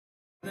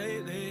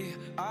Lately,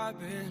 I've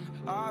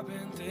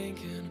been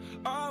thinking,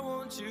 I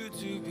want you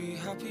to be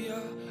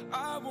happier.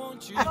 I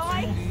want you to be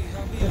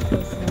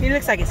happier. He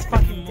looks like his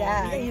fucking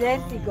dad.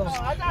 Idéntico.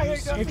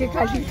 Es que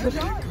Carlito.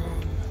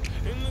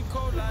 In the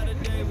cold light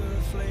of day, we're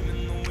a flame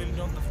in the wind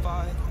of the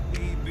fire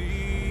we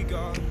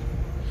begun.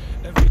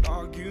 Every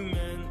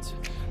argument,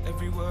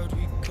 every word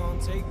we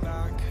can't take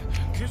back.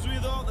 Cause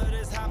with all that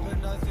has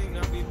happened, I think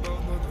that we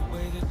both know the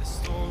way that the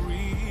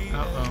story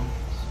ends.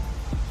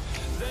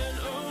 Then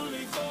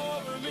only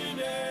for a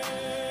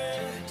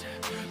minute,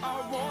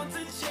 I want to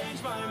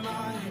change my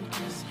mind.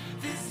 Cause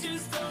this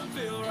just don't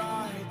feel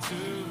right to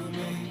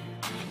me.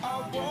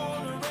 I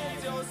wanna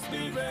raise your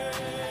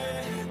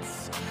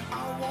spirits.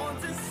 I want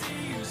to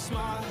see you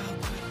smile.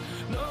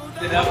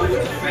 Did I put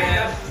the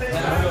fan? I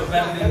feel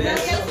better than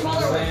this.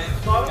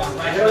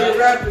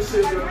 Rap this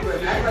shit real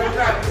quick.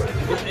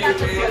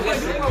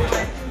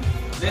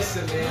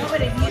 Listen, man.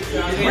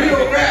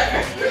 Real rap,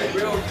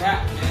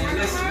 man.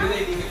 Listen, it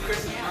ain't even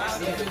Christmas. I'm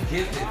still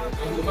gifted. I'm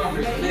with my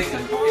rich nigga,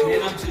 and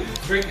then I'm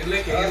just drinking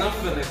liquor, and I'm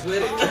feeling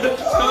with it.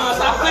 Come on,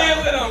 stop playing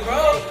with him,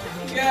 bro.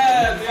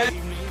 Yeah, man.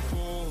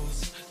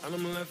 And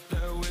I'm left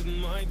there with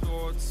my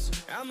thoughts,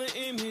 and the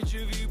image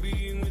of you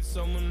being with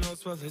someone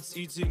else, well, it's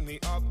eating me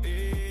up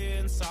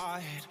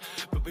inside.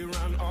 But we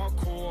ran our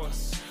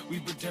course, we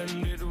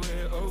pretended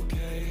we're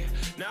okay.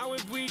 Now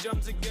if we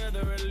jump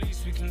together, at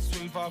least we can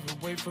swim far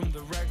away from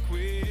the wreck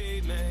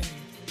we made.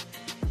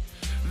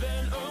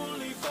 Then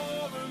only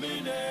for a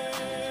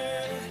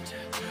minute,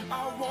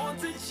 I want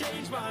to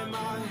change my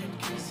mind.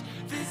 Cause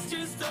this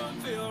just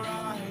don't feel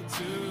right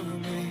to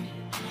me.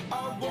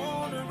 I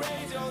wanna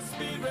raise your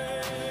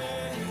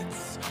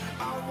spirits.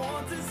 I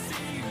want to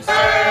see you.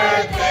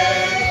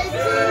 Birthday to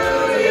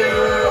you.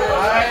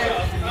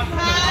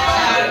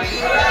 Happy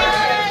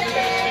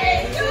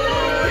birthday to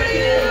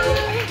you.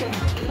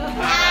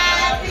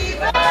 Happy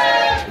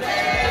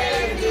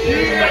birthday,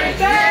 dear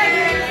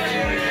Daddy.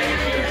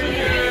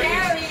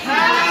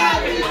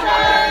 Happy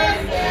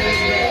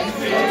birthday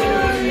to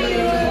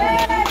you.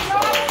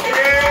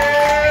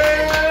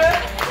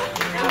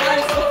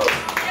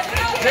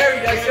 Harry,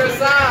 that's your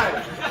sign.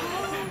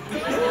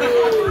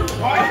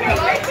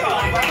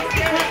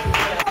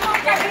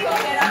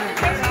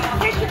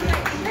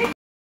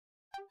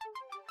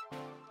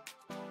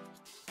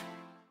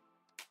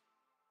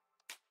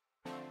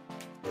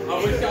 I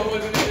wish I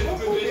wasn't in this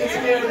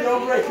position.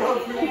 Don't break up.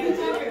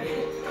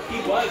 He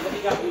was, but he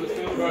got through the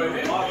film, bro. I'm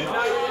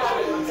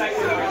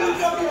texting right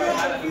now.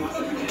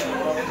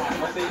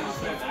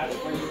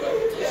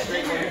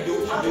 Straight there, do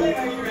what you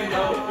do.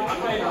 I'm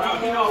playing around.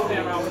 He knows I'm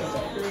playing around with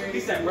him. He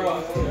said, bro,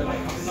 I'm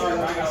sorry,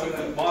 bro. I got something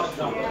to the bottom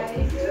jump.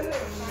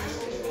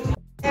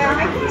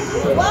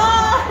 Why?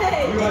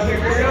 You want to take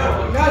a video?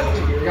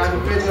 Nothing. We got the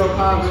video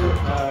popping.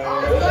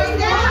 Going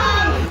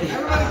down.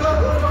 Everybody go.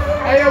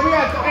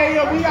 Hey,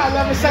 yo, we got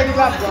 11 seconds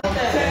left, bro.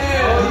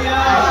 10,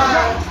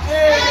 9,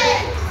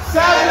 8,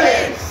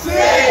 7,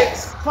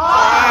 6,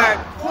 5,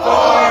 4,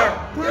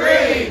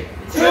 3,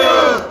 2,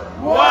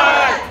 1.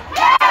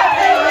 Happy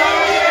New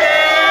Year!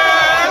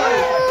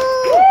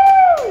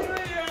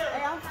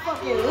 Hey, I'm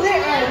fucking lit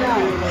right now.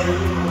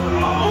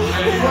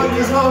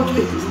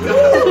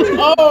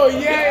 Oh,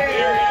 yeah!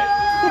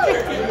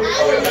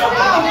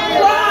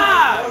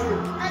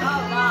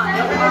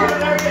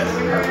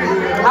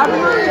 Happy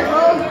New Year,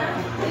 bro!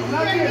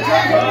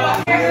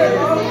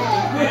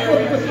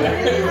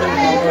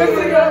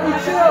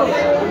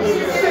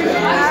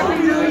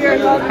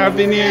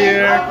 Happy New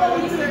Year.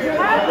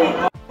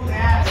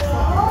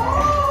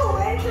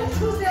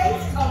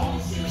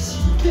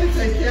 You can't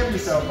take care of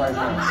yourself right now.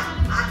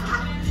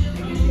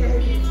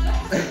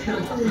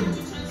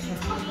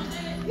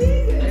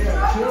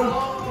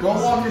 Go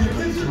walk in the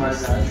kitchen right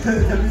now.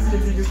 Let me see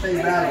if you can stay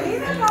balanced. He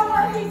doesn't know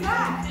where he's at.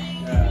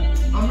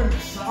 Yeah. I'm in the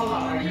sala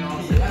right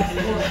now. So that's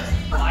good.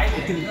 I'm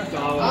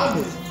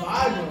just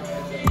vibing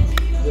right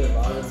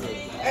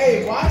now. Hey,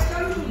 why is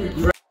that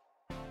regret?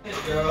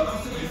 Girl, I'm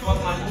super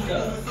fucking my mood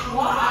up.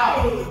 Why?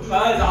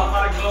 Because I'm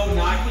about to go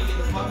now. I can't get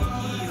the fucking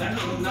keys. I can't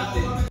do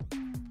nothing.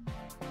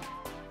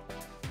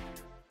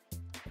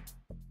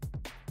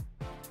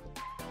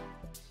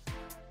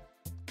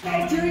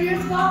 Hey, 2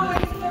 years long,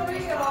 waiting for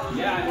real.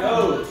 Yeah, I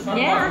know. Talk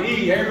about me.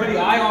 Everybody,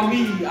 eye on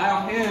me. Eye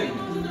on him.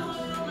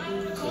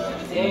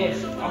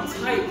 Damn, I'm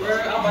tight, bro.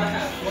 I'm about to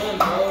have fun,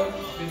 bro.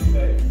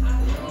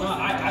 No, I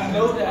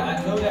know that.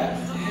 I know that.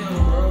 Damn,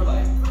 bro.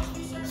 Like,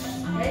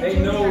 they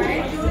know.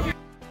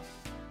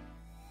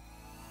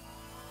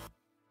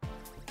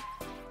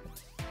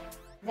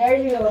 There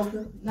you go.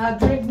 Now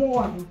drink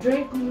more.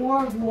 Drink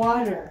more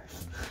water.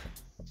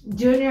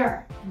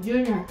 Junior.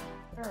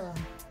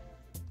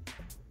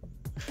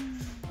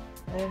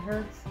 It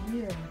hurts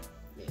here.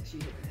 Yeah, she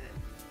hit that.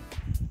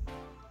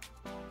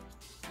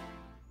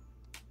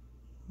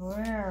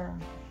 Where?